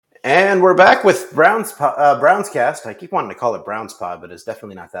And we're back with BrownsCast. I keep wanting to call it Browns Pod, but it's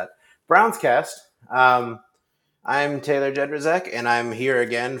definitely not that. BrownsCast. I'm Taylor Jedrzak, and I'm here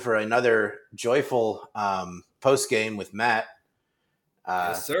again for another joyful post game with Matt.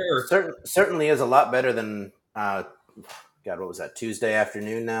 Yes, sir. Certainly is a lot better than God. What was that? Tuesday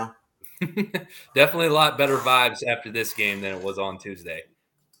afternoon now. Definitely a lot better vibes after this game than it was on Tuesday.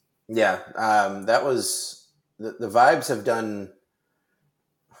 Yeah, that was the vibes have done.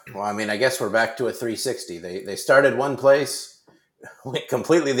 Well, I mean, I guess we're back to a 360. They started one place, went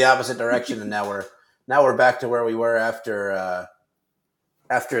completely the opposite direction, and now we're back to where we were after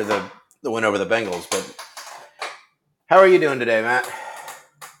the win over the Bengals. But how are you doing today, Matt?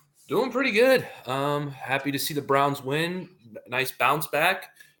 Doing pretty good. Happy to see the Browns win. Nice bounce back.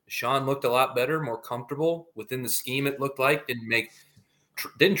 Sean looked a lot better, more comfortable within the scheme. It looked like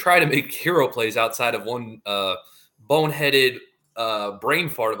didn't try to make hero plays outside of one boneheaded brain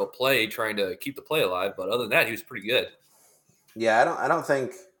fart of a play trying to keep the play alive. But other than that, he was pretty good. Yeah, um, I don't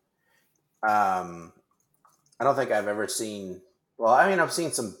think I've ever seen. Well, I mean, I've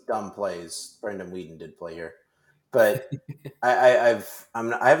seen some dumb plays. Brendan Whedon did play here, but I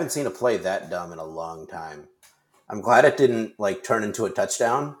haven't seen a play that dumb in a long time. I'm glad it didn't like turn into a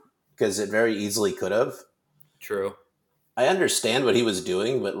touchdown because it very easily could have. True. I understand what he was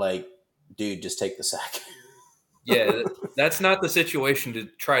doing, but like, dude, just take the sack. Yeah, that's not the situation to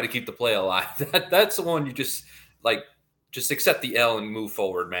try to keep the play alive. That's the one you just accept the L and move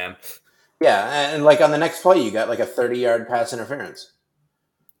forward, man. Yeah, and like on the next play, you got like a 30-yard pass interference.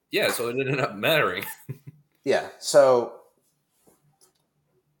 Yeah, so it ended up mattering. Yeah, so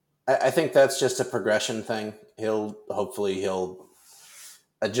I think that's just a progression thing. Hopefully he'll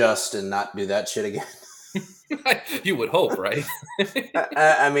adjust and not do that shit again. You would hope, right?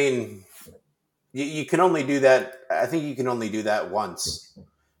 I mean, you can only do that. I think you can only do that once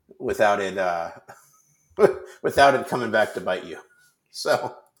without it without it coming back to bite you.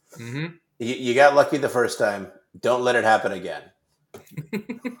 So you got lucky the first time. Don't let it happen again.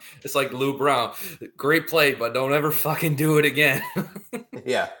 It's like Lou Brown. Great play, but don't ever fucking do it again.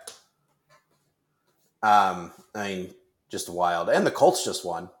 Yeah. I mean, just wild. And the Colts just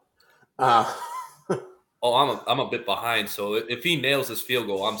won. Oh, I'm a bit behind. So if he nails this field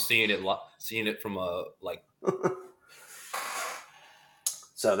goal, I'm seeing it from a like.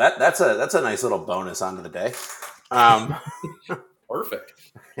 So that's a nice little bonus onto the day. Perfect.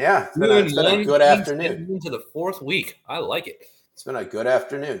 Yeah, it's been a good afternoon. Into the fourth week. I like it. It's been a good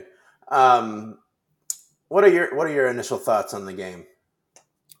afternoon. What are your initial thoughts on the game?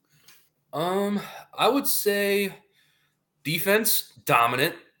 I would say defense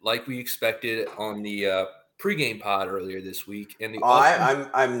dominant, like we expected on the pregame pod earlier this week, and the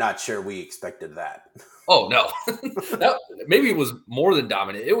I'm not sure we expected that. Oh no, maybe it was more than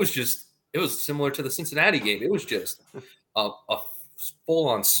dominant. It was similar to the Cincinnati game. It was just a full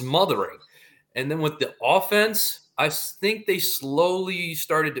on smothering, and then with the offense, I think they slowly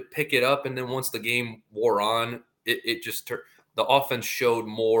started to pick it up, and then once the game wore on, it just turned. The offense showed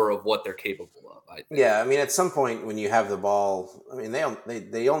more of what they're capable of. I think. Yeah, I mean, at some point when you have the ball, I mean,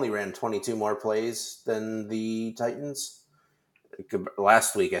 they only ran 22 more plays than the Titans.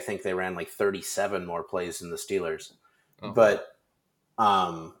 Last week, I think they ran like 37 more plays than the Steelers. Uh-huh. But,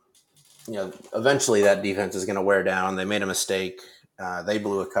 eventually that defense is going to wear down. They made a mistake. They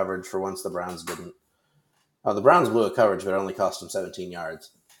blew a coverage for once. The Browns didn't. The Browns blew a coverage, but it only cost them 17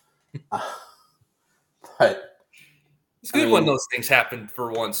 yards. But it's good when those things happen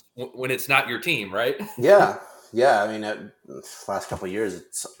for once when it's not your team, right? Yeah. I mean, last couple of years,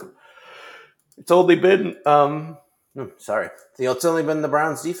 it's only been it's only been the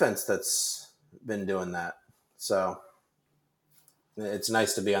Browns defense that's been doing that. So it's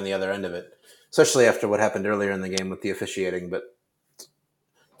nice to be on the other end of it, especially after what happened earlier in the game with the officiating. But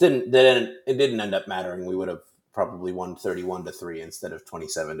it didn't end up mattering. We would have probably won 31-3 instead of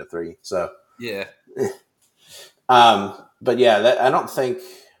 27-3. So yeah. But yeah, I don't think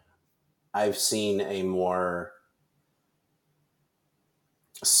I've seen a more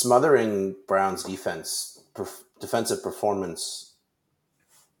smothering Browns defensive performance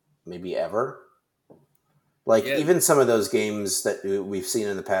maybe ever. Like even some of those games that we've seen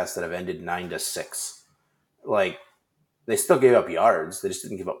in the past that have ended 9-6, like they still gave up yards. They just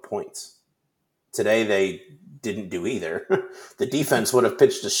didn't give up points. Today they didn't do either. The defense would have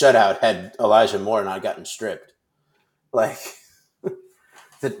pitched a shutout had Elijah Moore not gotten stripped. Like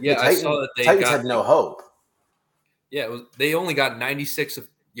I saw that the Titans had no hope. Yeah, they only got 96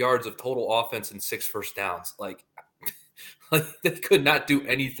 yards of total offense and 6 first downs. Like they could not do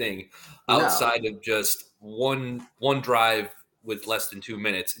anything outside of just one drive with less than 2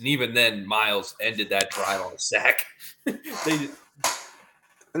 minutes, and even then, Miles ended that drive on a sack.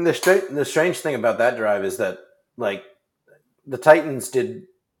 And the strange thing about that drive is that like the Titans did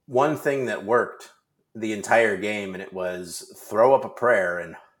one thing that worked the entire game, and it was throw up a prayer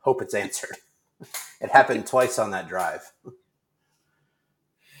and hope it's answered. It happened twice on that drive.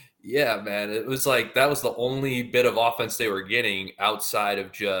 Yeah, man. It was like that was the only bit of offense they were getting outside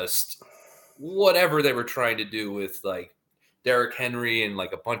of just whatever they were trying to do with like Derrick Henry and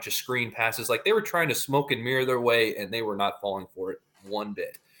like a bunch of screen passes. Like they were trying to smoke and mirror their way, and they were not falling for it one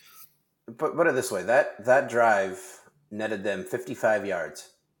bit. But put it this way, that drive netted them 55 yards.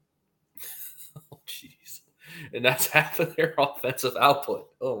 Oh, jeez. And that's half of their offensive output.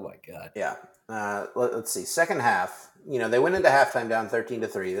 Oh, my God. Yeah. Let's see. Second half, they went into halftime down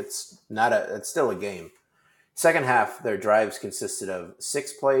 13-3. That's still a game. Second half, their drives consisted of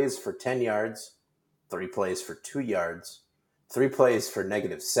 6 plays for 10 yards, 3 plays for 2 yards, 3 plays for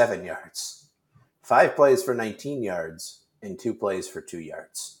 -7 yards, 5 plays for 19 yards, and 2 plays for 2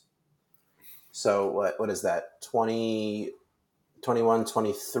 yards. So what is that? 20, 21,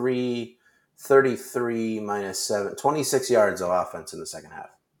 23, 33 minus 7, 26 yards of offense in the second half.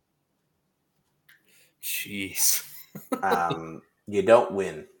 Jeez. You don't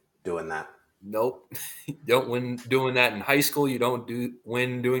win doing that. Nope. You don't win doing that in high school. You don't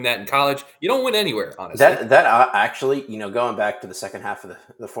win doing that in college. You don't win anywhere, honestly. That actually, going back to the second half of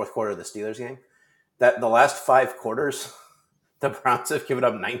the fourth quarter of the Steelers game, that the last 5 quarters, the Browns have given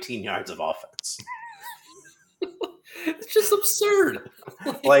up 19 yards of offense. It's just absurd.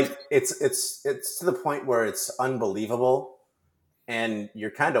 Like it's to the point where it's unbelievable, and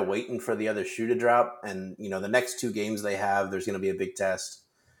you're kind of waiting for the other shoe to drop. And the next 2 games they have, there's going to be a big test.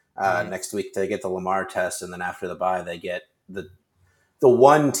 Next week they get the Lamar test, and then after the bye they get the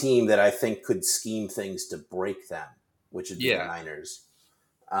one team that I think could scheme things to break them, which would be the Niners.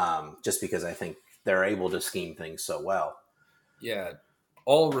 Just because I think they're able to scheme things so well. Yeah.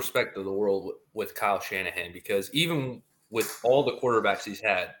 All respect to the world with Kyle Shanahan, because even with all the quarterbacks he's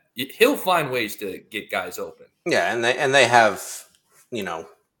had, he'll find ways to get guys open. Yeah, and they have,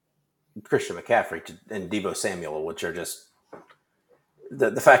 Christian McCaffrey and Deebo Samuel, which are just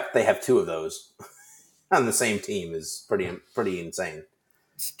the fact that they have 2 of those on the same team is pretty insane.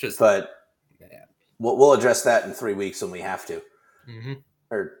 It's just, but man. We'll address that in 3 weeks when we have to. Mm-hmm.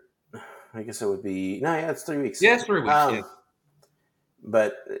 Or I guess it would be it's 3 weeks. Yeah, it's 3 weeks. Yeah.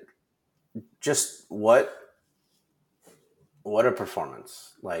 But just what a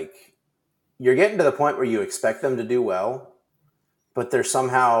performance! Like you're getting to the point where you expect them to do well, but they're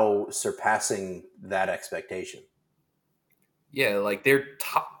somehow surpassing that expectation. Yeah, like they're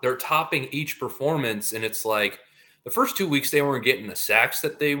topping each performance, and it's like the first 2 weeks they weren't getting the sacks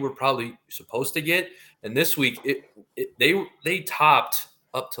that they were probably supposed to get, and this week they topped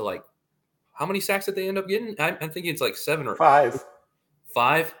up to like how many sacks did they end up getting? I'm thinking it's like 7 or 5.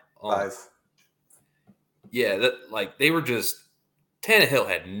 5. Oh. 5. Yeah, that like they were just Tannehill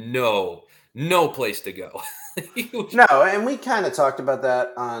had no place to go. No, and we kind of talked about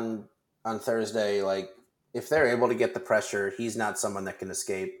that on Thursday. Like if they're able to get the pressure, he's not someone that can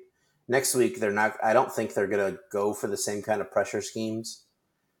escape. Next week, they're not. I don't think they're going to go for the same kind of pressure schemes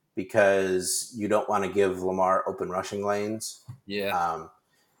because you don't want to give Lamar open rushing lanes. Yeah,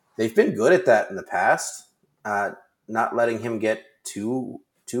 they've been good at that in the past, not letting him get too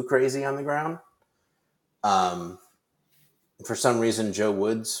crazy on the ground. For some reason, Joe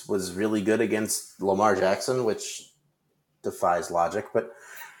Woods was really good against Lamar Jackson, which defies logic. But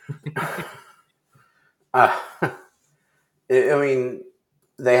I mean,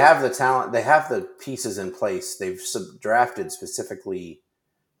 they have the talent, they have the pieces in place. They've drafted specifically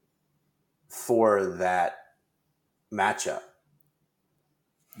for that matchup.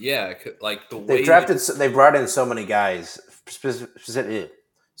 Yeah, like the way they've brought in so many guys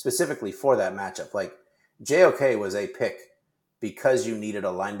specifically for that matchup. Like JOK was a pick because you needed a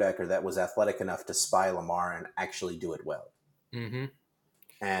linebacker that was athletic enough to spy Lamar and actually do it well. Mm-hmm.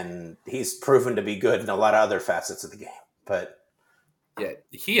 And he's proven to be good in a lot of other facets of the game. But yeah,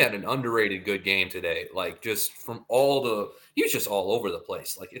 he had an underrated good game today. Like just from he was just all over the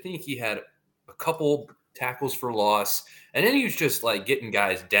place. Like I think he had a couple tackles for loss, and then he was just like getting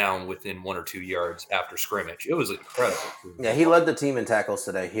guys down within 1 or 2 yards after scrimmage. It was incredible. Yeah, he led the team in tackles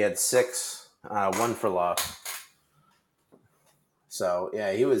today. He had 6, 1 for loss. So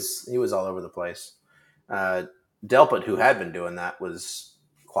yeah, he was all over the place. Delpit, who had been doing that, was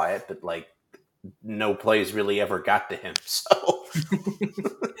quiet, but like no plays really ever got to him. So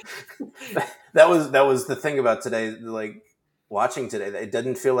that was the thing about today. Like watching today, it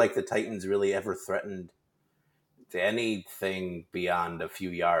didn't feel like the Titans really ever threatened anything beyond a few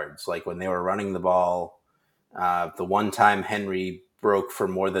yards. Like when they were running the ball, the one time Henry broke for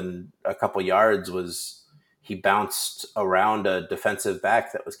more than a couple yards was he bounced around a defensive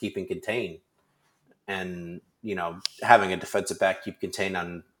back that was keeping contain. And, having a defensive back keep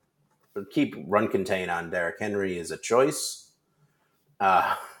run contain on Derrick Henry is a choice.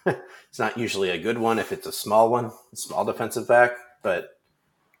 It's not usually a good one if it's a small defensive back. But,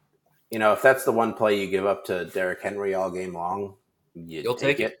 if that's the one play you give up to Derrick Henry all game long, You'll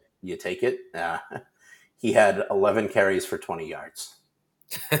take it. You take it. He had 11 carries for 20 yards.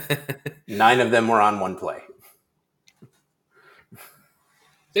 9 of them were on one play.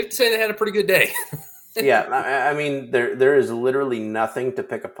 Safe to say they had a pretty good day. Yeah, I mean, there is literally nothing to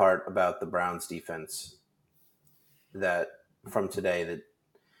pick apart about the Browns defense from today. That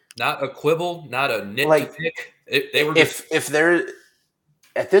not a quibble, not a nit like to pick. They were if they're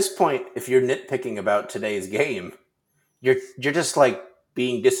at this point, if you're nitpicking about today's game, you're just like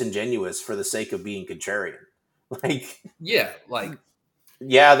being disingenuous for the sake of being contrarian.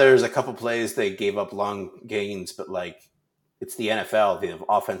 Yeah, there's a couple plays they gave up long gains, but it's the NFL. The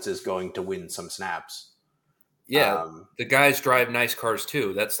offense is going to win some snaps. Yeah, the guys drive nice cars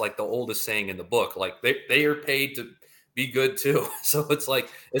too. That's like the oldest saying in the book. Like they are paid to be good too. So it's like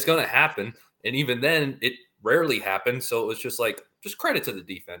it's going to happen. And even then, it rarely happens. So it was just credit to the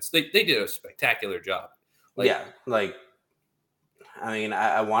defense. They did a spectacular job. I mean,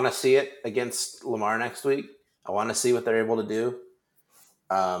 I want to see it against Lamar next week. I want to see what they're able to do.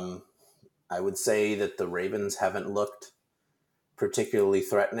 I would say that the Ravens haven't looked particularly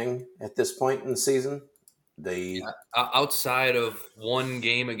threatening at this point in the season. Outside of one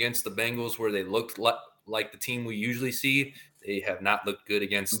game against the Bengals where they looked like the team we usually see, they have not looked good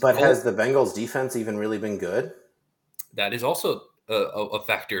against the But Colts. Has the Bengals defense even really been good? That is also a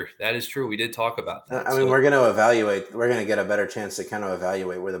factor. That is true. We did talk about that. I mean, we're going to evaluate. We're going to get a better chance to kind of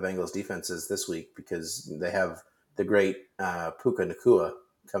evaluate where the Bengals defense is this week because they have the great Puka Nacua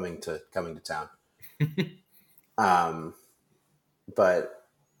coming to town. But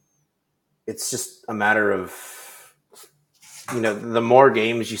it's just a matter of, the more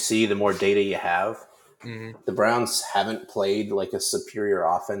games you see, the more data you have. Mm-hmm. The Browns haven't played like a superior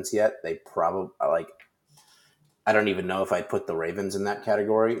offense yet. They probably I don't even know if I'd put the Ravens in that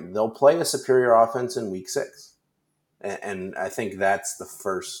category. They'll play a superior offense in week 6. And I think that's the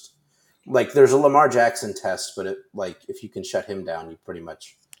first, there's a Lamar Jackson test, but if you can shut him down, you pretty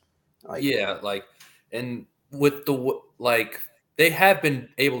much and with they have been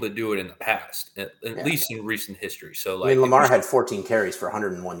able to do it in the past, at least in recent history. So I mean, Lamar had 14 carries for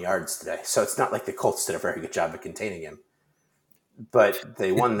 101 yards today. So it's not like the Colts did a very good job of containing him, but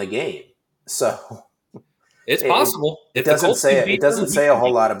they won the game. So it's possible. It doesn't say a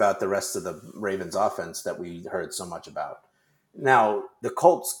whole lot about the rest of the Ravens offense that we heard so much about. Now, the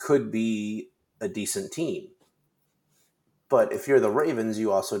Colts could be a decent team, but if you're the Ravens,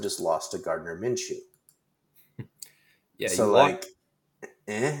 you also just lost to Gardner Minshew. Yeah, so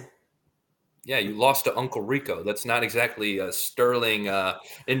Yeah, you lost to Uncle Rico. That's not exactly a sterling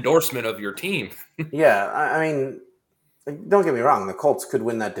endorsement of your team. Yeah, I mean, don't get me wrong. The Colts could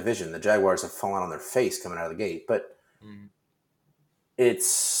win that division. The Jaguars have fallen on their face coming out of the gate, but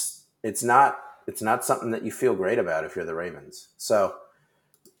it's not something that you feel great about if you're the Ravens. So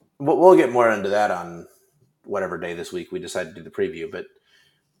we'll get more into that on whatever day this week we decide to do the preview. But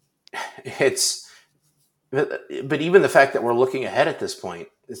but even the fact that we're looking ahead at this point,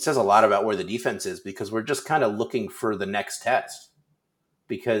 it says a lot about where the defense is because we're just kind of looking for the next test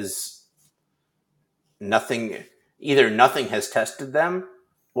because either nothing has tested them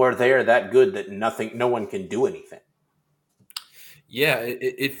or they are that good that no one can do anything. Yeah,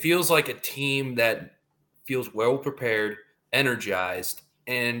 it feels like a team that feels well prepared, energized,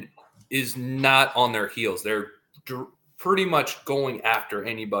 and is not on their heels. They're pretty much going after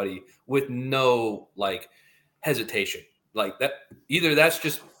anybody with no hesitation. Like that, either that's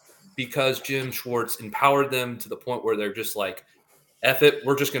just because Jim Schwartz empowered them to the point where they're just like, F it,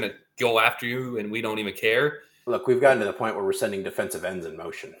 we're just going to go after you and we don't even care. Look, we've gotten to the point where we're sending defensive ends in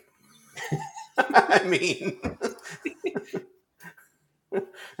motion. I mean,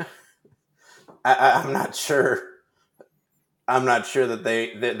 I'm not sure. I'm not sure that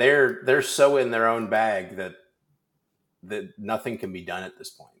they're so in their own bag that nothing can be done at this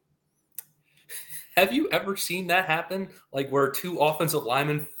point. Have you ever seen that happen? Like where 2 offensive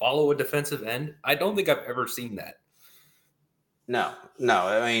linemen follow a defensive end? I don't think I've ever seen that. No.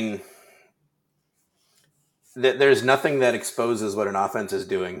 I mean, there's nothing that exposes what an offense is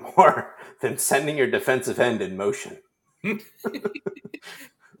doing more than sending your defensive end in motion.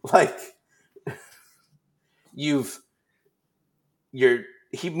 he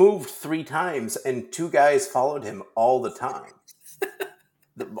moved 3 times and 2 guys followed him all the time.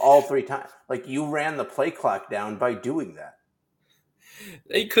 All 3 times. Like, you ran the play clock down by doing that.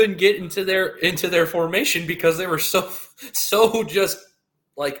 They couldn't get into their formation because they were so just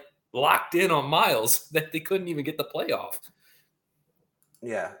like locked in on Miles that they couldn't even get the play off.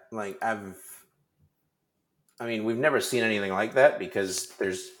 Yeah, like we've never seen anything like that because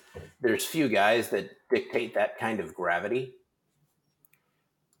there's few guys that dictate that kind of gravity.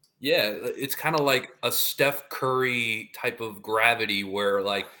 Yeah, it's kind of like a Steph Curry type of gravity where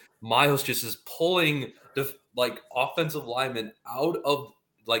like Miles just is pulling the like offensive linemen out of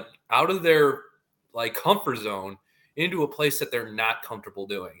their like comfort zone into a place that they're not comfortable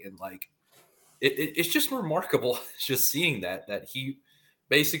doing, and like it's just remarkable just seeing that he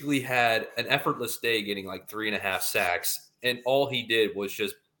basically had an effortless day getting like 3.5 sacks, and all he did was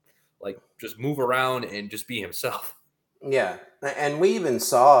just move around and just be himself. Yeah, and we even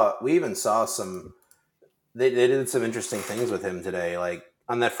saw some. They did some interesting things with him today. Like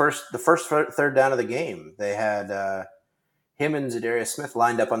on the first third down of the game, they had him and Zadarius Smith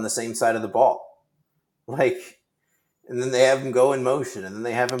lined up on the same side of the ball, like, and then they have him go in motion, and then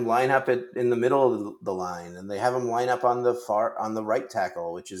they have him line up in the middle of the line, and they have him line up on the right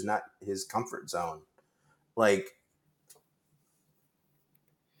tackle, which is not his comfort zone. Like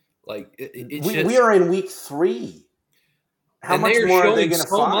It's we just, are in week 3. How and they much are more are they showing going to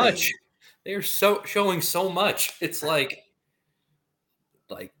so much. find? They are showing so much. It's like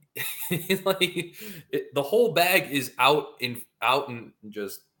the whole bag is out and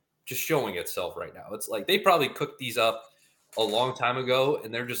just showing itself right now. It's like they probably cooked these up a long time ago,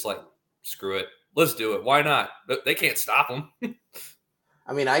 and they're just like, screw it, let's do it. Why not? But they can't stop them.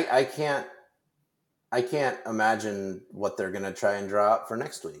 I mean, I can't imagine what they're going to try and draw up for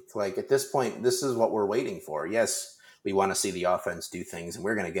next week. Like at this point, this is what we're waiting for. Yes, we want to see the offense do things, and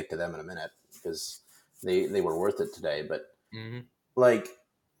we're going to get to them in a minute because they were worth it today. But Mm-hmm. like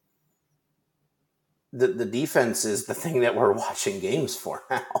the defense is the thing that we're watching games for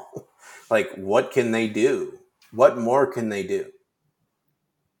now. Like, what can they do? What more can they do?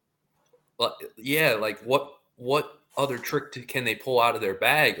 But yeah, like what other trick can they pull out of their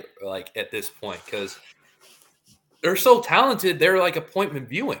bag? Like at this point, because they're so talented, they're like appointment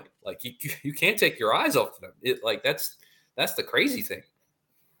viewing. Like you can't take your eyes off of them. That's the crazy thing.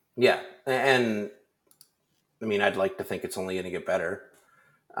 Yeah, and I mean, I'd like to think it's only going to get better.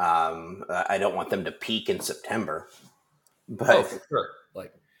 I don't want them to peak in September, Oh, but for sure.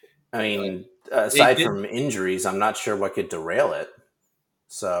 Like I uh, mean, they aside did. from injuries, I'm not sure what could derail it.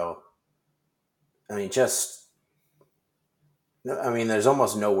 So, I mean, there's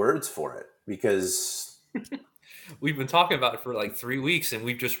almost no words for it because We've been talking about it for like 3 weeks, and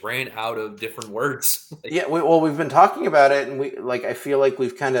we've just ran out of different words. yeah, we've been talking about it, and I feel like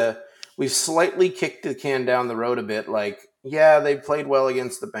we've slightly kicked the can down the road a bit. Like, yeah, they played well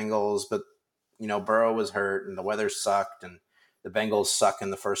against the Bengals, but Burrow was hurt, and the weather sucked, and the Bengals suck in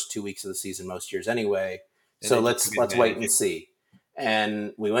the first 2 weeks of the season most years anyway. And So they just let's took let's wait and advantage. see.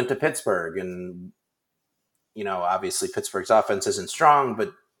 And we went to Pittsburgh, and obviously Pittsburgh's offense isn't strong,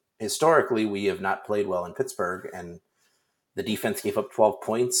 but historically we have not played well in Pittsburgh, and the defense gave up 12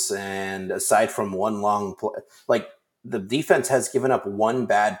 points. And aside from one long play, like the defense has given up one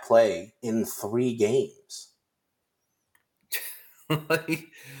bad play in 3 games. like,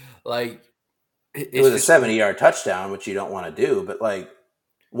 like It it's was a just 70-yard touchdown, which you don't want to do, but like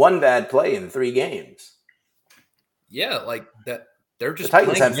one bad play in 3 games. yeah, like that. They're The just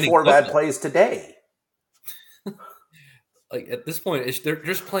Titans playing had winning 4 bad football. plays today. Like at this point, they're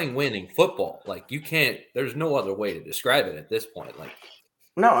just playing winning football. Like you can't. There's no other way to describe it at this point. Like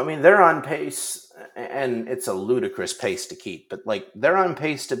No, I mean they're on pace, and it's a ludicrous pace to keep. But like they're on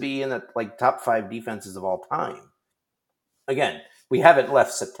pace to be in the top 5 defenses of all time. Again, we haven't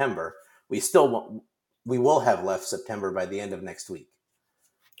left September. We will have left September by the end of next week.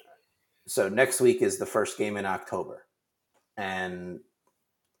 So next week is the first game in October, and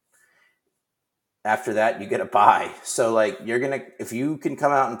after that you get a bye. So like if you can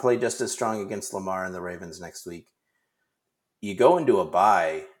come out and play just as strong against Lamar and the Ravens next week, you go into a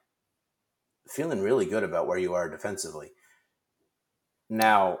bye feeling really good about where you are defensively.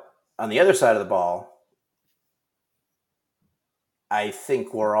 Now, on the other side of the ball, I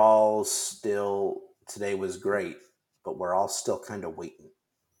think we're all still today was great, but we're all still kind of waiting.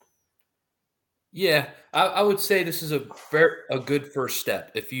 yeah, I would say this is a good first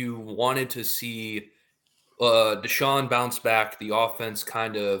step if you wanted to see Deshaun bounce back, the offense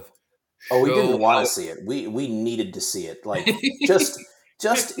kind of Oh, we show didn't want to how. see it. We needed to see it. Like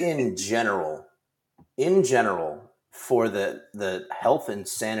just in general, in general, for the health and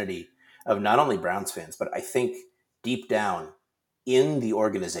sanity of not only Browns fans, but I think deep down in the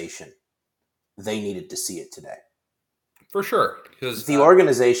organization, they needed to see it today. For sure, because The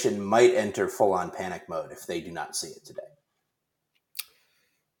organization might enter full-on panic mode if they do not see it today.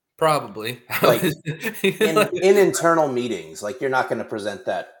 probably. Like in internal meetings, like you're not going to present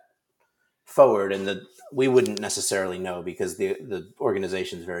that forward, and we wouldn't necessarily know because the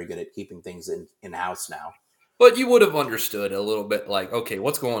organization is very good at keeping things in house now. But you would have understood a little bit, like, okay,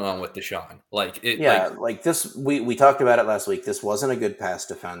 what's going on with Deshaun? Like it, Yeah, like this, we talked about it last week. This wasn't a good pass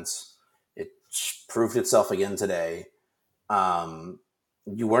defense. It proved itself again today.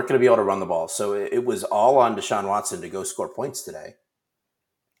 You weren't going to be able to run the ball, so it was all on Deshaun Watson to go score points today,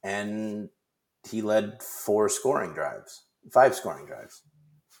 and he led 5 scoring drives.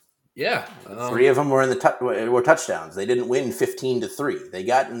 yeah, 3 of them were were touchdowns. They didn't win 15-3. They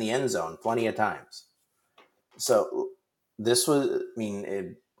got in the end zone plenty of times. So this was, I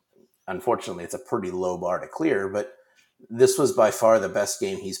mean, unfortunately, it's a pretty low bar to clear, but this was by far the best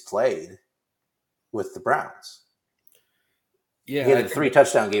game he's played with the Browns. yeah. He had a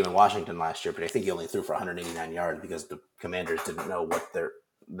 3-touchdown game in Washington last year, but I think he only threw for 189 yards because the Commanders didn't know what their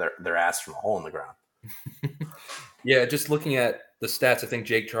ass from a hole in the ground. Yeah, just looking at the stats, I think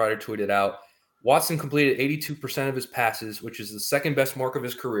Jake Trotter tweeted out Watson completed 82% of his passes, which is the second best mark of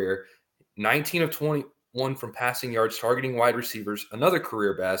his career. 19 of 21 from passing yards, targeting wide receivers, another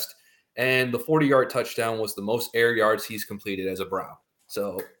career best. And the 40-yard touchdown was the most air yards he's completed as a Brown.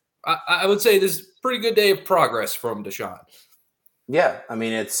 So I would say this is a pretty good day of progress from Deshaun. Yeah, I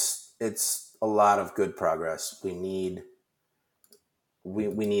mean it's a lot of good progress. We needed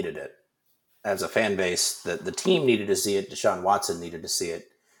it as a fan base. The team needed to see it. Deshaun Watson needed to see it.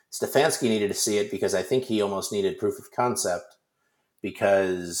 Stefanski needed to see it because I think he almost needed proof of concept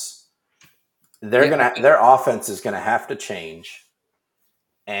because their offense is gonna have to change,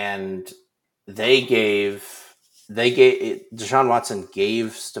 and Deshaun Watson gave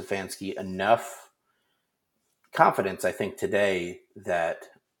Stefanski enough confidence, I think, today that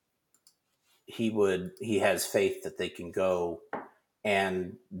he has faith that they can go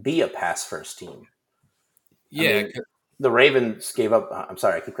and be a pass first team. Yeah. I mean, the Ravens gave up. I'm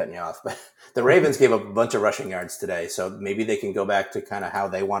sorry, I keep cutting you off, but the Ravens gave up a bunch of rushing yards today. So maybe they can go back to kind of how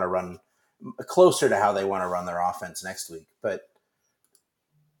they want to run, closer to how they want to run their offense next week. But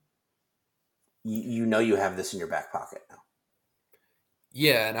you know you have this in your back pocket now.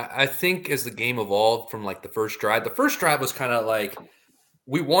 Yeah, and I think as the game evolved from like the first drive was kind of like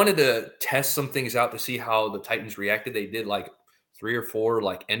we wanted to test some things out to see how the Titans reacted. They did like 3 or 4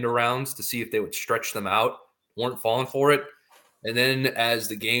 like end arounds to see if they would stretch them out. Weren't falling for it. And then as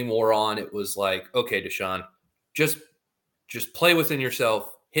the game wore on, it was like, okay, Deshaun, just play within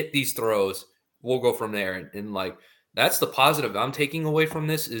yourself, hit these throws. We'll go from there. And like that's the positive I'm taking away from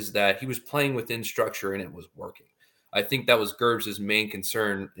this is that he was playing within structure and it was working. I think that was Gerbs' main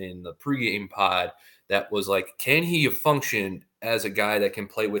concern in the pregame pod. That was like, can he function as a guy that can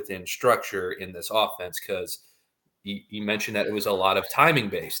play within structure in this offense? Because you mentioned that it was a lot of timing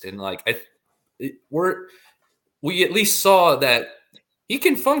based, and like we at least saw that he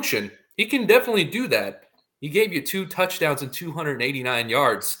can function. He can definitely do that. He gave you 2 touchdowns and 289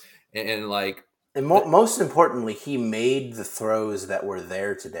 yards, and like And most importantly, he made the throws that were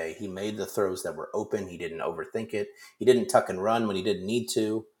there today. He made the throws that were open. He didn't overthink it. He didn't tuck and run when he didn't need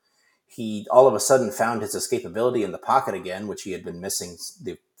to. He all of a sudden found his escapability in the pocket again, which he had been missing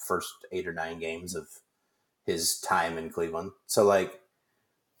the first 8 or 9 games of his time in Cleveland. So like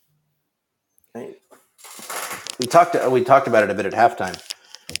we talked about it a bit at halftime,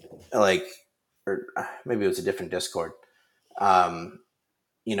 like, or maybe it was a different Discord.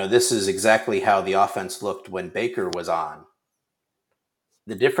 This is exactly how the offense looked when Baker was on.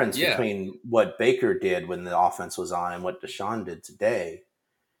 The difference between what Baker did when the offense was on and what Deshaun did today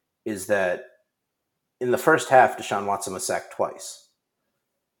is that in the first half, Deshaun Watson was sacked twice.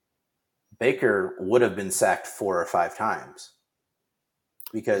 Baker would have been sacked 4 or 5 times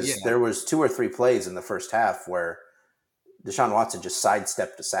because there was 2 or 3 plays in the first half where Deshaun Watson just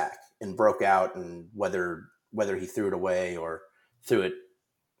sidestepped a sack and broke out, and whether he threw it away or threw it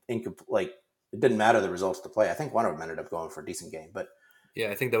incomplete, like it didn't matter the results of the play. I think one of them ended up going for a decent game, but yeah,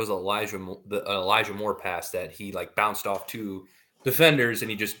 I think that was the Elijah Moore pass that he like bounced off 2 defenders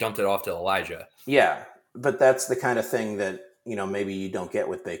and he just dumped it off to Elijah. Yeah, but that's the kind of thing that maybe you don't get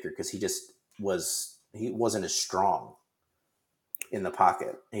with Baker because he wasn't as strong in the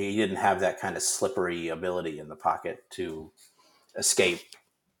pocket. He didn't have that kind of slippery ability in the pocket to escape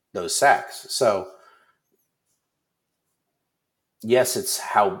those sacks. So yes, it's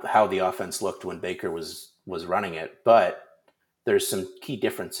how the offense looked when Baker was running it, but there's some key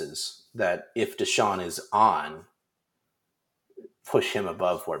differences that if Deshaun is on, push him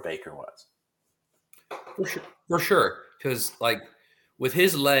above where Baker was. For sure. Because like with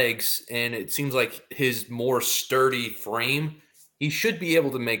his legs and it seems like his more sturdy frame, he should be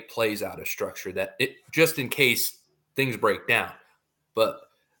able to make plays out of structure that it just in case things break down. But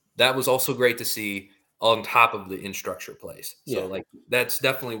that was also great to see on top of the in structure plays. So Yeah. like that's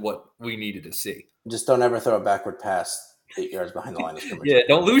definitely what we needed to see. Just don't ever throw a backward pass 8 yards behind the line of scrimmage. Yeah,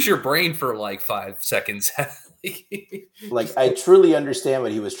 don't lose your brain for like 5 seconds. Like, I truly understand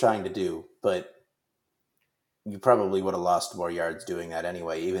what he was trying to do, but you probably would have lost more yards doing that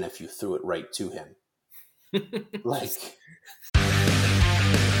anyway, even if you threw it right to him. Like,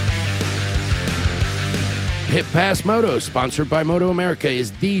 Pit Pass Moto, sponsored by Moto America,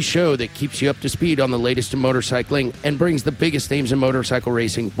 is the show that keeps you up to speed on the latest in motorcycling and brings the biggest names in motorcycle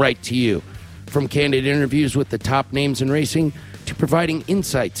racing right to you. From candid interviews with the top names in racing to providing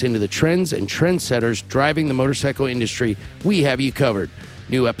insights into the trends and trendsetters driving the motorcycle industry, we have you covered.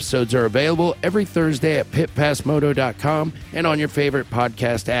 New episodes are available every Thursday at pitpassmoto.com and on your favorite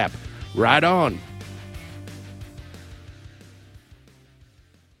podcast app. Ride on!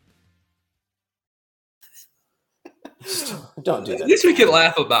 don't do that. At least we can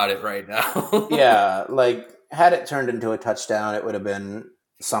laugh about it right now. Yeah, like, had it turned into a touchdown, it would have been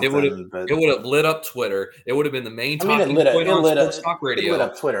something. It would have lit up Twitter. It would have been the main I mean, talking point on sports talk it radio. lit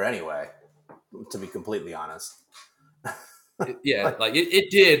up Twitter anyway, to be completely honest. Yeah, like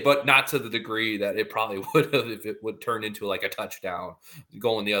it did, but not to the degree that it probably would have if it would turn into like a touchdown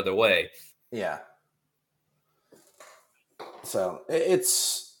going the other way. Yeah. So it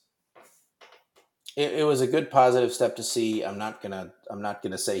was a good positive step to see. I'm not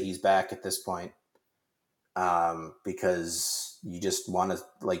gonna say he's back at this point, because you just want to,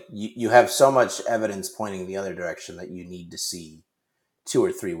 like, you have so much evidence pointing the other direction that you need to see 2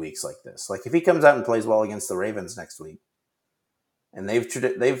 or 3 weeks like this. Like, if he comes out and plays well against the Ravens next week, and they've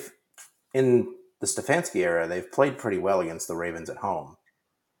in the Stefanski era, they've played pretty well against the Ravens at home.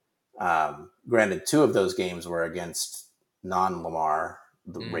 Granted, 2 of those games were against non-Lamar,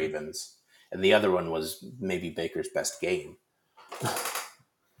 the Ravens, and the other one was maybe Baker's best game.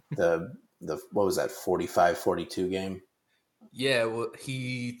 the what was that, 45-42 game? Yeah, well,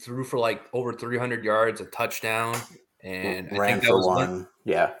 he threw for like over 300 yards, a touchdown, and I Ran think that for was one.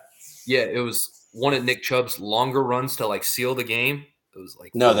 Yeah. Yeah, it was one of Nick Chubb's longer runs to like seal the game. It was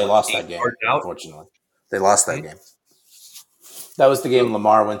like No, from they like lost 8 that game, yards out. unfortunately. They lost that Hmm? game. That was the game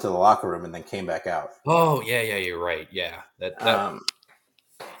Lamar went to the locker room and then came back out. Oh yeah, you're right. Yeah, that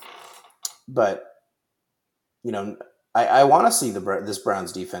But I want to see this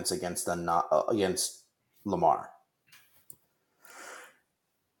Browns defense against Lamar.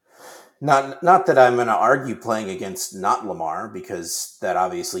 Not that I'm going to argue playing against not Lamar, because that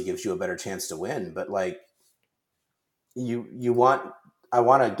obviously gives you a better chance to win. But like, I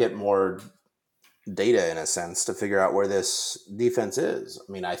want to get more data, in a sense, to figure out where this defense is.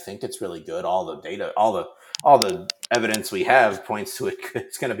 I mean, I think it's really good. All the data, all the evidence we have points to it.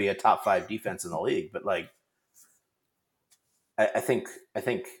 It's going to be a top 5 defense in the league. But like, I think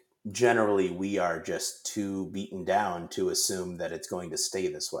generally we are just too beaten down to assume that it's going to stay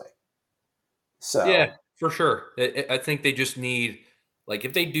this way. Yeah, So for sure. I think they just need, like,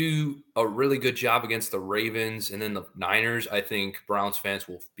 if they do a really good job against the Ravens and then the Niners, I think Browns fans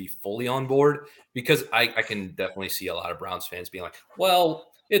will be fully on board, because I can definitely see a lot of Browns fans being like, well,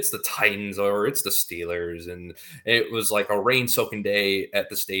 it's the Titans or it's the Steelers, and it was like a rain-soaking day at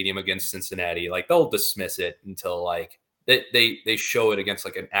the stadium against Cincinnati. Like, they'll dismiss it until like they show it against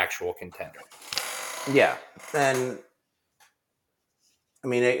like an actual contender. yeah, and I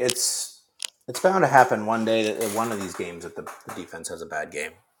mean, it's bound to happen one day, that one of these games that the defense has a bad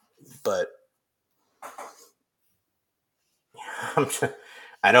game. But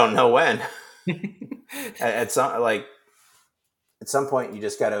I don't know when. At some point, you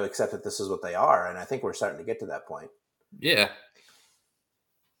just got to accept that this is what they are, and I think we're starting to get to that point. Yeah.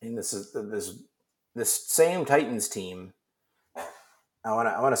 And this same Titans team. I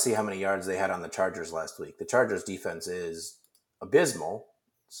want to see how many yards they had on the Chargers last week. The Chargers defense is abysmal,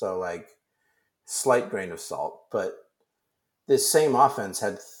 so like, slight grain of salt. But this same offense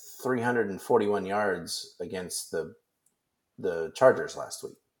had 341 yards against the Chargers last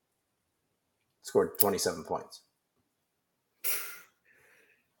week. Scored 27 points.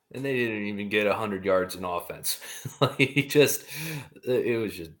 And they didn't even get 100 yards in offense. Like, it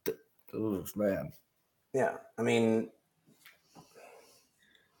was just, oh man. Yeah, I mean,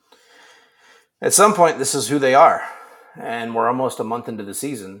 at some point, this is who they are. and we're almost a month into the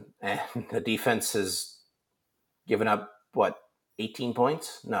season, and the defense has given up, 18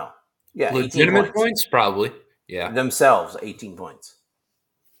 points? No. Yeah, 18 Legitimate points. points, probably. Yeah. Themselves, 18 points.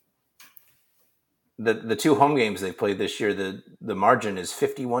 The two home games they played this year, the margin is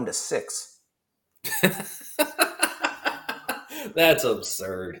 51-6. That's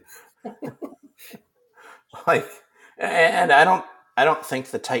absurd. And I don't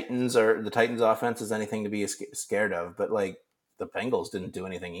think the Titans offense is anything to be scared of, but the Bengals didn't do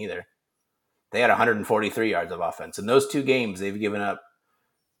anything either. They had 143 yards of offense. In those two games, they've given up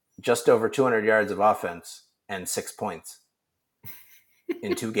just over 200 yards of offense and 6 points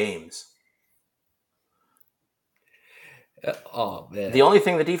in two games. Oh, man. The only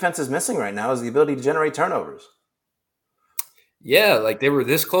thing the defense is missing right now is the ability to generate turnovers. Yeah, they were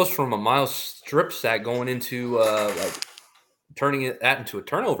this close from a Miles strip sack going into turning that into a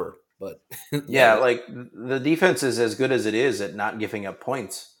turnover. But yeah, the defense is as good as it is at not giving up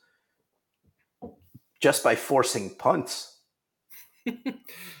points just by forcing punts,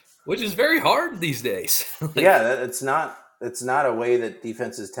 which is very hard these days. Yeah, it's not a way that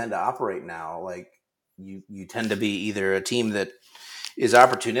defenses tend to operate now. You tend to be either a team that is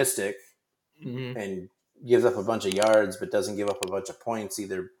opportunistic and gives up a bunch of yards but doesn't give up a bunch of points,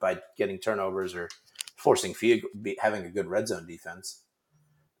 either by getting turnovers or forcing having a good red zone defense,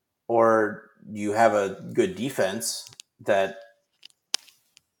 or you have a good defense that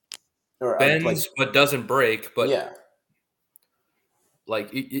bends but doesn't break. But yeah,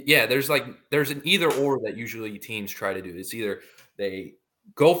 there's an either or that usually teams try to do. It's either they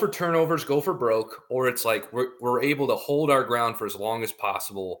go for turnovers, go for broke, or it's we're able to hold our ground for as long as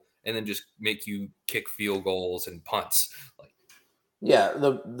possible and then just make you kick field goals and punts. Yeah,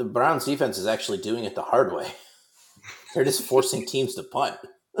 the Browns defense is actually doing it the hard way. They're just forcing teams to punt.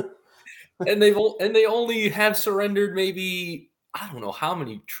 and they only have surrendered maybe, I don't know how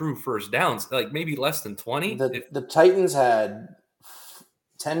many true first downs, maybe less than 20. The Titans had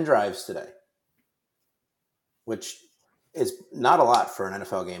 10 drives today, which is not a lot for an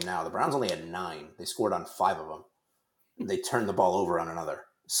NFL game now. The Browns only had 9. They scored on 5 of them. They turned the ball over on another.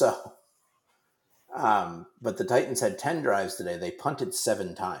 So, but the Titans had 10 drives today. They punted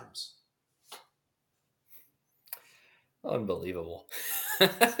 7 times. Unbelievable.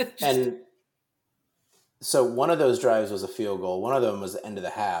 And so one of those drives was a field goal. One of them was the end of the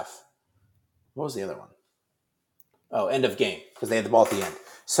half. What was the other one? Oh, end of game, because they had the ball at the end.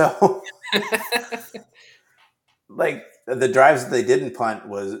 So, the drives that they didn't punt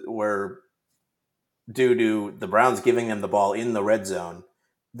were due to the Browns giving them the ball in the red zone,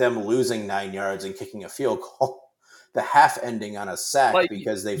 them losing 9 yards and kicking a field goal, the half ending on a sack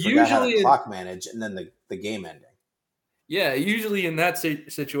because they forgot how to clock manage, and then the game ending. Yeah, usually in that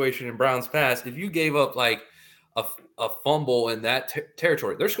situation in Browns pass, if you gave up a fumble in that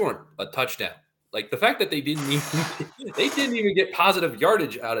territory, they're scoring a touchdown. The fact that they didn't even get positive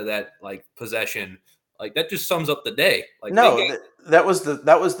yardage out of that possession, that just sums up the day. That was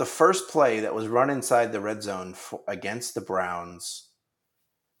the first play that was run inside the red zone against the Browns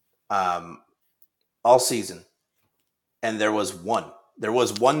all season, and there was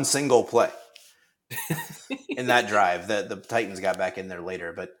one single play in that drive that the Titans got back in there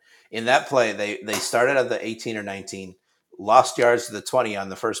later. But in that play, they started at the 18 or 19, lost yards to the 20 on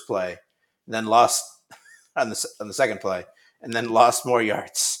the first play, then lost on the second play, and then lost more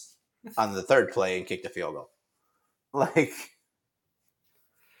yards on the third play and kicked a field goal.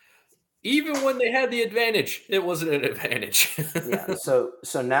 Even when they had the advantage, it wasn't an advantage. Yeah. So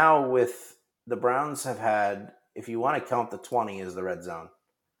now with the Browns have had, if you want to count the 20 as the red zone,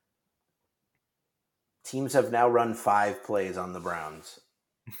 teams have now run 5 plays on the Browns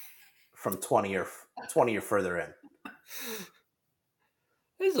from 20 or further in.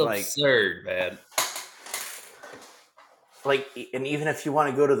 It's absurd, man. And even if you want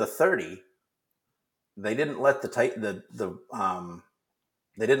to go to the 30, they didn't let they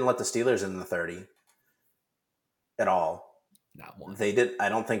didn't let the Steelers in the 30 at all. Not one. They did. I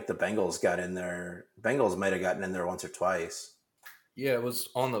don't think the Bengals got in there. Bengals might have gotten in there once or twice. Yeah, it was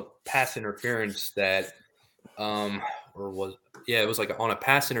on the pass interference that, it was on a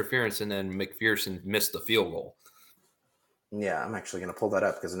pass interference, and then McPherson missed the field goal. Yeah, I'm actually going to pull that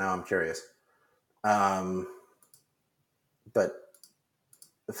up because now I'm curious. But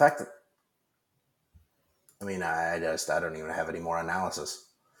the fact that, I don't even have any more analysis.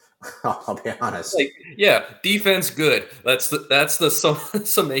 I'll be honest. Defense good. That's the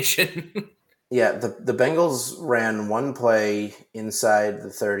summation. Yeah, the Bengals ran one play inside the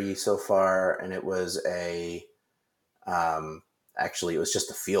 30 so far, and it was actually it was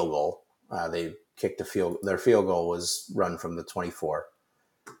just a field goal. They kicked a field. Their field goal was run from the 24.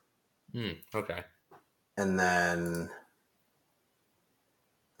 Okay. And then,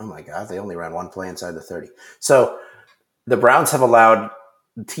 oh my God, they only ran one play inside the 30. So the Browns have allowed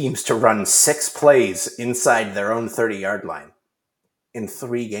teams to run 6 plays inside their own 30-yard line in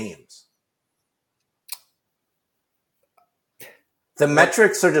 3 games. The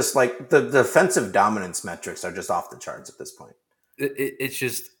metrics are just like the defensive dominance metrics are just off the charts at this point. It's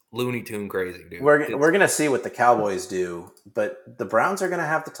just Looney Tune crazy, dude. We're going to see what the Cowboys do, but the Browns are going to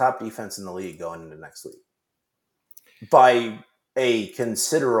have the top defense in the league going into next week by a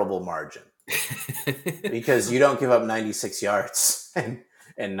considerable margin because you don't give up 96 yards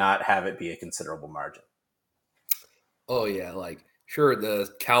and not have it be a considerable margin. Oh yeah, like sure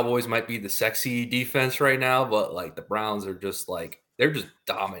the Cowboys might be the sexy defense right now, but like the Browns are just like they're just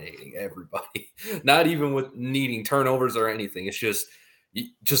dominating everybody. Not even with needing turnovers or anything. It's just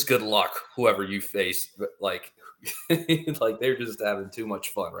good luck whoever you face. But like like they're just having too much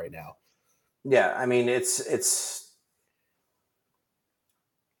fun right now. Yeah, I mean it's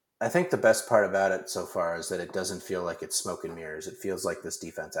I think the best part about it so far is that it doesn't feel like it's smoke and mirrors. It feels like this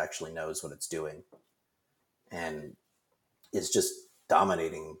defense actually knows what it's doing and is just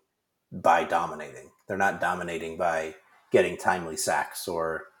dominating by dominating. They're not dominating by getting timely sacks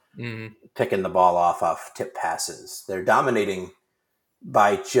or picking the ball off tip passes. They're dominating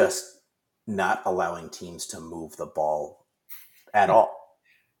by just not allowing teams to move the ball at all.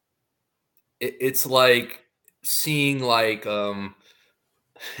 It's like seeing like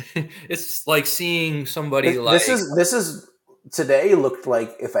it's like seeing somebody This is today looked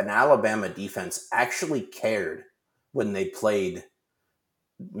like if an Alabama defense actually cared when they played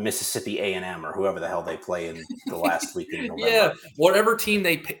Mississippi A&M or whoever the hell they play in the last week in November. Yeah, whatever team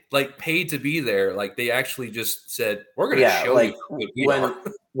they paid to be there, like they actually just said, "We're going to show you how good we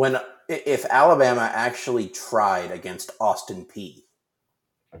are." If Alabama actually tried against Austin Peay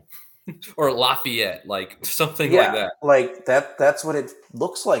or Lafayette, like something like that. Like that's what it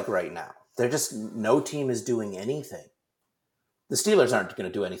looks like right now. They're just no team is doing anything. The Steelers aren't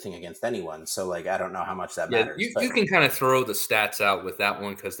going to do anything against anyone, so like I don't know how much that matters. You can kind of throw the stats out with that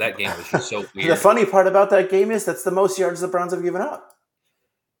one because that game was just so weird. The funny part about that game is that's the most yards the Browns have given up.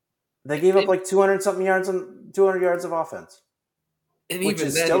 They gave up like 200 something yards on 200 yards of offense, and which even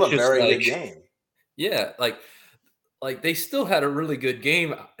is then, still a very good game. Yeah, like they still had a really good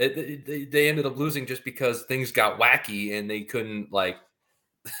game. They ended up losing just because things got wacky and they couldn't like.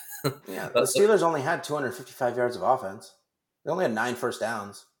 Yeah, the Steelers only had 255 yards of offense. They only had 9 first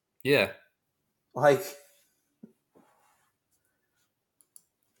downs. Yeah, like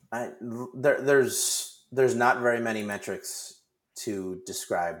there's not very many metrics to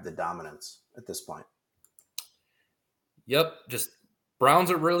describe the dominance at this point. Yep, just Browns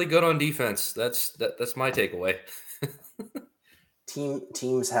are really good on defense. That's my takeaway.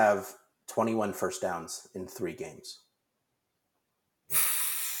 Teams have 21 first downs in 3 games.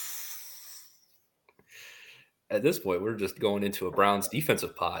 At this point, we're just going into a Browns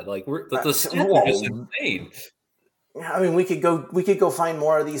defensive pod. Like the stats are just insane. I mean, we could go find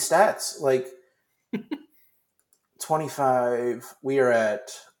more of these stats. Like 25, we are at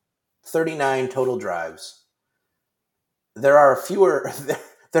 39 total drives. There are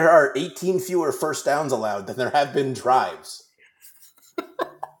 18 fewer first downs allowed than there have been drives.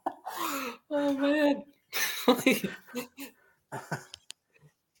 Oh man.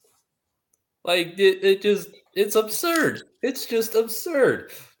 Like it's absurd. It's just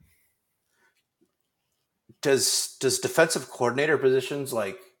absurd. Does defensive coordinator positions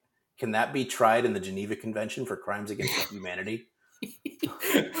can that be tried in the Geneva Convention for crimes against humanity?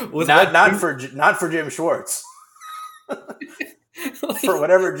 not for Jim Schwartz. For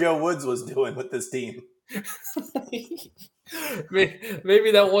whatever Joe Woods was doing with this team.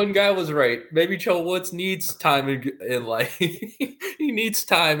 Maybe that one guy was right. Maybe Joe Woods needs time in like he needs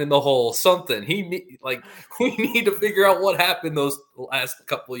time in the hole. Something we need to figure out what happened those last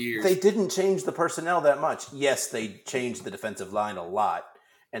couple of years. They didn't change the personnel that much. Yes, they changed the defensive line a lot,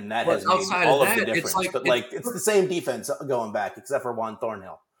 and that has made all of the difference. It's the same defense going back, except for Juan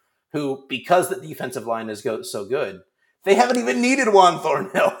Thornhill, who, because the defensive line is so good, they haven't even needed Juan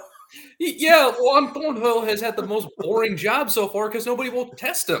Thornhill. Yeah, Juan Thornhill has had the most boring job so far because nobody will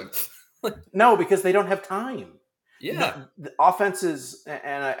test him. No, because they don't have time. Yeah. The offenses,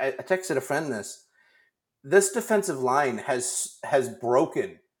 and I texted a friend this defensive line has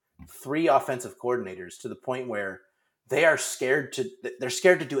broken 3 offensive coordinators to the point where they're scared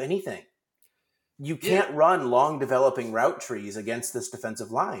to do anything. You can't run long developing route trees against this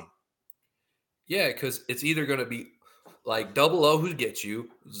defensive line. Yeah, because it's either going to be like Double O who gets you,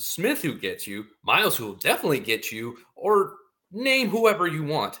 Smith who gets you, Miles who will definitely get you, or name whoever you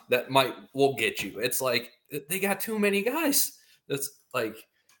want that will get you. It's like they got too many guys. That's like,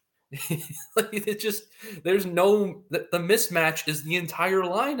 like it just there's no the mismatch is the entire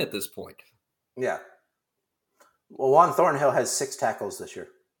line at this point. Yeah. Well, Juan Thornhill has 6 tackles this year.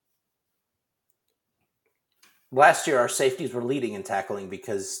 Last year, our safeties were leading in tackling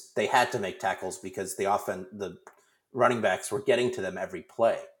because they had to make tackles because the running backs were getting to them every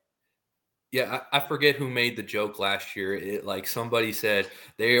play. Yeah, I forget who made the joke last year. Like somebody said,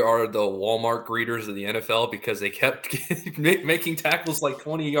 they are the Walmart greeters of the NFL because they kept making tackles like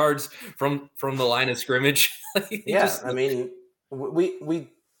 20 yards from the line of scrimmage. I mean,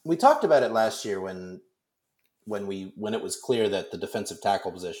 we talked about it last year when it was clear that the defensive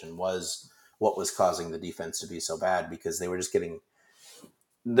tackle position was what was causing the defense to be so bad because they were just getting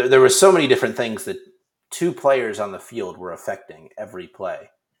there were so many different things that 2 players on the field were affecting every play,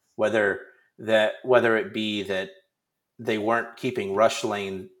 whether it be that they weren't keeping rush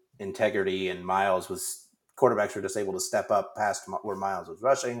lane integrity and quarterbacks were just able to step up past where Miles was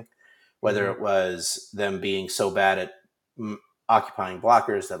rushing, whether it was them being so bad at occupying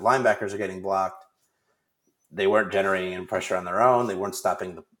blockers that linebackers are getting blocked. They weren't generating any pressure on their own. They weren't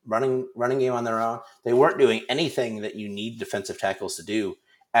stopping the running game on their own. They weren't doing anything that you need defensive tackles to do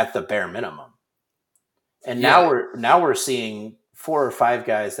at the bare minimum. And now we're seeing 4 or 5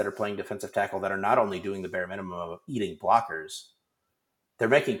 guys that are playing defensive tackle that are not only doing the bare minimum of eating blockers, they're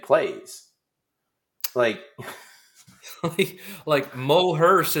making plays. Like Mo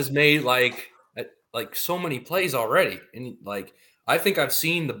Hurst has made like so many plays already, and like I think I've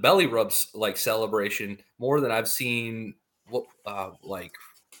seen the belly rubs like celebration more than I've seen what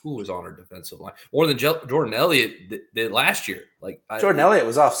who was on our defensive line more than Jordan Elliott did last year. Like Jordan Elliott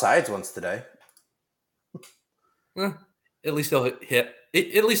was offsides once today. At least he'll hit.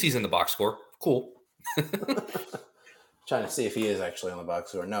 At least he's in the box score. Cool. Trying to see if he is actually on the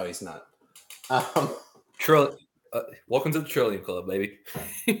box score. No, he's not. Welcome to the Trillion Club, baby.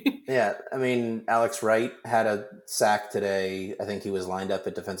 Yeah, I mean, Alex Wright had a sack today. I think he was lined up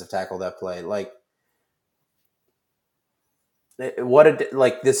at defensive tackle that play. Like,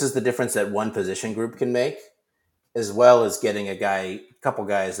 this is the difference that one position group can make, as well as getting a couple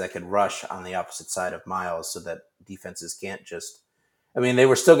guys that could rush on the opposite side of Miles so that defenses can't just. I mean, they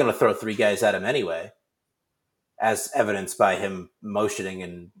were still going to throw 3 guys at him anyway, as evidenced by him motioning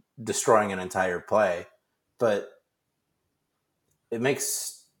and destroying an entire play. But it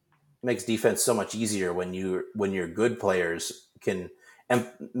makes defense so much easier when your good players can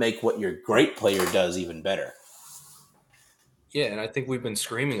make what your great player does even better. Yeah, and I think we've been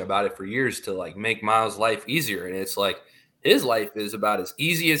screaming about it for years to like make Miles' life easier, and it's like his life is about as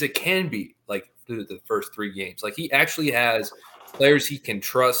easy as it can be. Like through the first 3 games, like he actually has players he can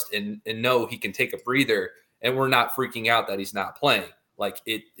trust and know he can take a breather, and we're not freaking out that he's not playing. Like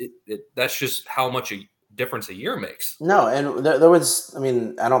that's just how much a difference a year makes. No, and there was. I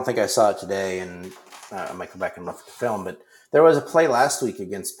mean, I don't think I saw it today, and I might go back and look at the film, but there was a play last week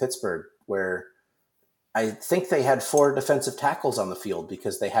against Pittsburgh where I think they had 4 defensive tackles on the field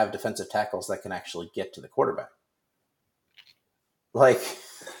because they have defensive tackles that can actually get to the quarterback. Like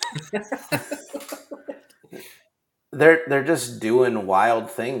they're just doing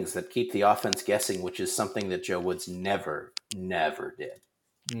wild things that keep the offense guessing, which is something that Joe Woods never did.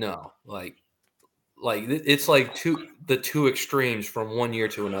 No, like it's like the two extremes from one year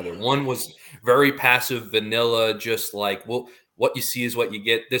to another. One was very passive, vanilla, just like, well, what you see is what you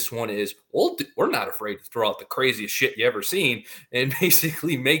get. This one is, well, we're not afraid to throw out the craziest shit you ever seen and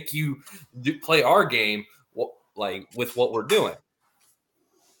basically make you play our game like with what we're doing.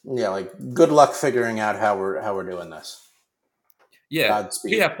 Yeah, like good luck figuring out how we're doing this. Yeah,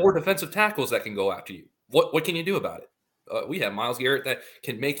 Godspeed. We have 4 defensive tackles that can go after you. What can you do about it? We have Myles Garrett that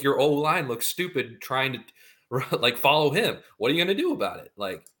can make your O-line look stupid trying to like follow him. What are you going to do about it?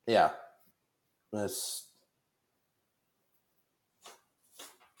 Like, yeah, I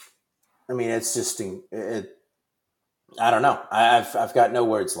mean, it's just I don't know. I've got no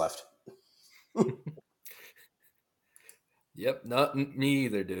words left. Yep, not me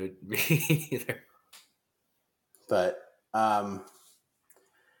either, dude. Me either. But is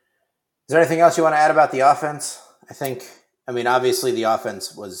there anything else you want to add about the offense? I mean, obviously the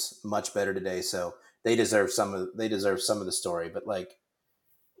offense was much better today, so they deserve some of the story. But like,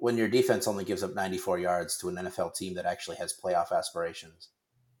 when your defense only gives up 94 yards to an NFL team that actually has playoff aspirations.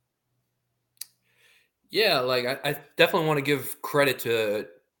 Yeah, like I definitely want to give credit to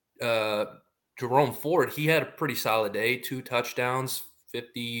Jerome Ford. He had a pretty solid day, 2 touchdowns,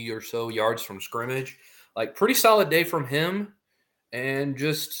 50 or so yards from scrimmage. like pretty solid day from him, and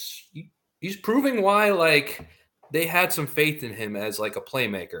just he's proving why like they had some faith in him as like a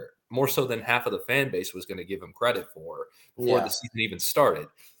playmaker, more so than half of the fan base was going to give him credit for before the season even started.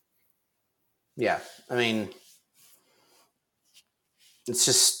 Yeah, I mean, it's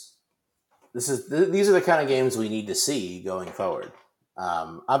just these are the kind of games we need to see going forward.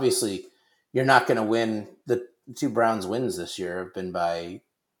 Obviously, you're not going to win. The 2 Browns wins this year have been by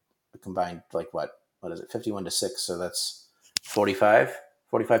a combined, like, what is it, 51-6, so that's 45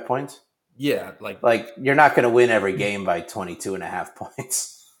 points. Yeah, like you're not going to win every game by 22.5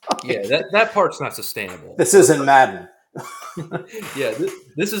 points. Yeah, that part's not sustainable. This isn't Madden. Yeah,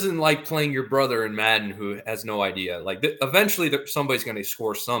 this isn't like playing your brother in Madden who has no idea. Like eventually somebody's going to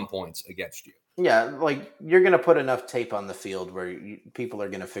score some points against you. Yeah, like you're going to put enough tape on the field where people are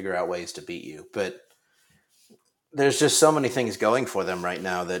going to figure out ways to beat you. But there's just so many things going for them right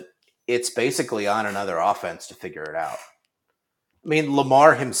now that it's basically on another offense to figure it out. I mean,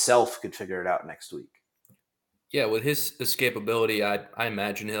 Lamar himself could figure it out next week. Yeah, with his escapability, I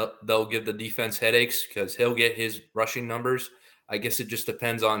imagine they'll give the defense headaches because he'll get his rushing numbers. I guess it just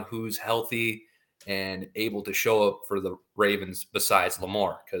depends on who's healthy and able to show up for the Ravens besides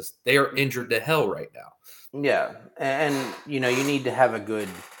Lamar, because they are injured to hell right now. Yeah, and you need to have a good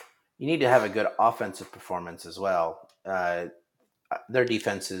offensive performance as well. Their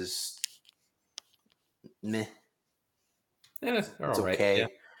defense is meh. Yeah, it's right. Okay. Yeah.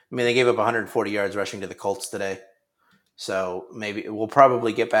 I mean, they gave up 140 yards rushing to the Colts today. So maybe we'll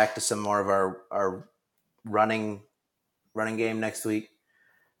probably get back to some more of our running game next week.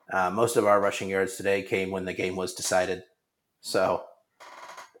 Most of our rushing yards today came when the game was decided. So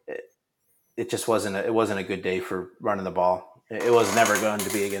it just wasn't a good day for running the ball. It was never going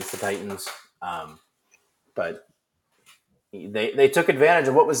to be against the Titans. But they took advantage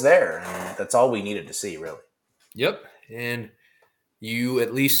of what was there, and that's all we needed to see, really. Yep. And you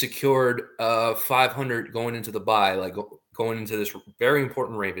at least secured 500 going into the bye, like going into this very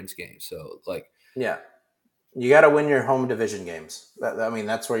important Ravens game. So, like, yeah, you got to win your home division games.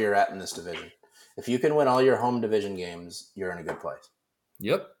 That's where you're at in this division. If you can win all your home division games, you're in a good place.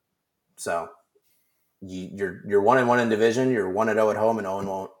 Yep. So you're 1-1 in division. You're 1-0 at home and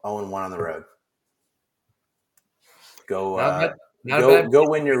 0-1 on the road. Go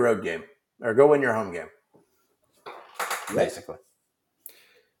win your road game, or go win your home game. Basically.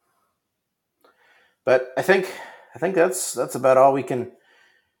 But I think that's about all we can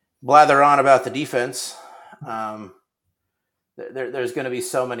blather on about the defense. There's going to be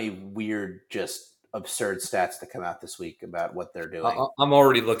so many weird, just absurd stats that come out this week about what they're doing. I'm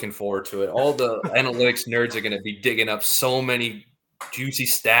already looking forward to it. All the analytics nerds are going to be digging up so many juicy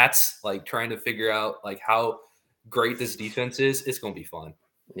stats, like trying to figure out like how great this defense is. It's going to be fun.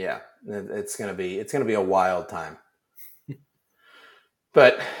 Yeah, it's going to be a wild time.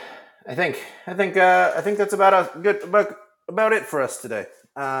 But I think that's about it for us today.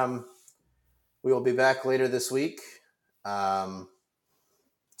 We will be back later this week to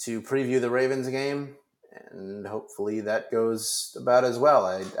preview the Ravens game, and hopefully that goes about as well.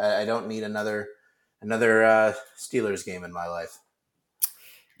 I don't need another Steelers game in my life.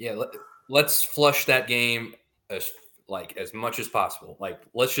 Yeah, let's flush that game as much as possible. Like,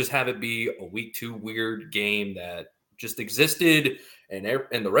 let's just have it be a week 2 weird game that just existed, and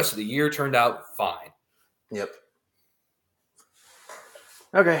the rest of the year turned out fine. Yep.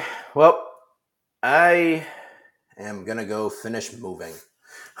 Okay. Well, I am gonna go finish moving.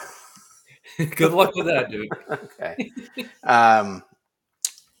 Good luck with that, dude. Okay.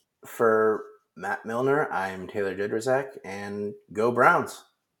 For Matt Milner, I'm Taylor Jidrzak, and go Browns.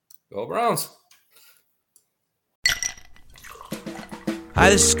 Go Browns. Hi,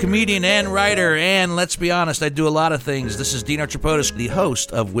 this is comedian and writer, and let's be honest, I do a lot of things. This is Dino Tripodis, the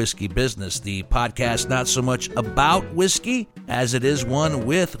host of Whiskey Business, the podcast not so much about whiskey as it is one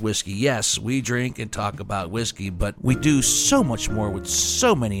with whiskey. Yes, we drink and talk about whiskey, but we do so much more with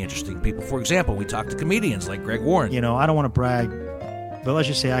so many interesting people. For example, we talk to comedians like Greg Warren. You know, I don't want to brag, but let's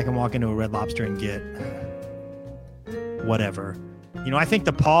just say I can walk into a Red Lobster and get whatever. You know, I think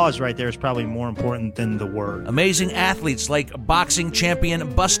the pause right there is probably more important than the word. Amazing athletes like boxing champion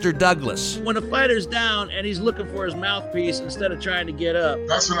Buster Douglas. When a fighter's down and he's looking for his mouthpiece instead of trying to get up.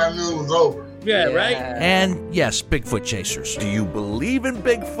 That's when I knew it was over. Yeah, right? And yes, Bigfoot chasers. Do you believe in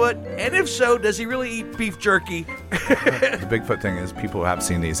Bigfoot? And if so, does he really eat beef jerky? The Bigfoot thing is people have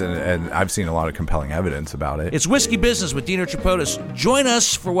seen these, and I've seen a lot of compelling evidence about it. It's Whiskey Business with Dino Tripodis. Join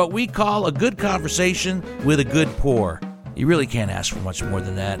us for what we call a good conversation with a good pour. You really can't ask for much more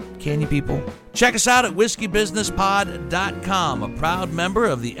than that, can you, people? Check us out at whiskeybusinesspod.com, a proud member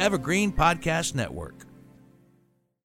of the Evergreen Podcast Network.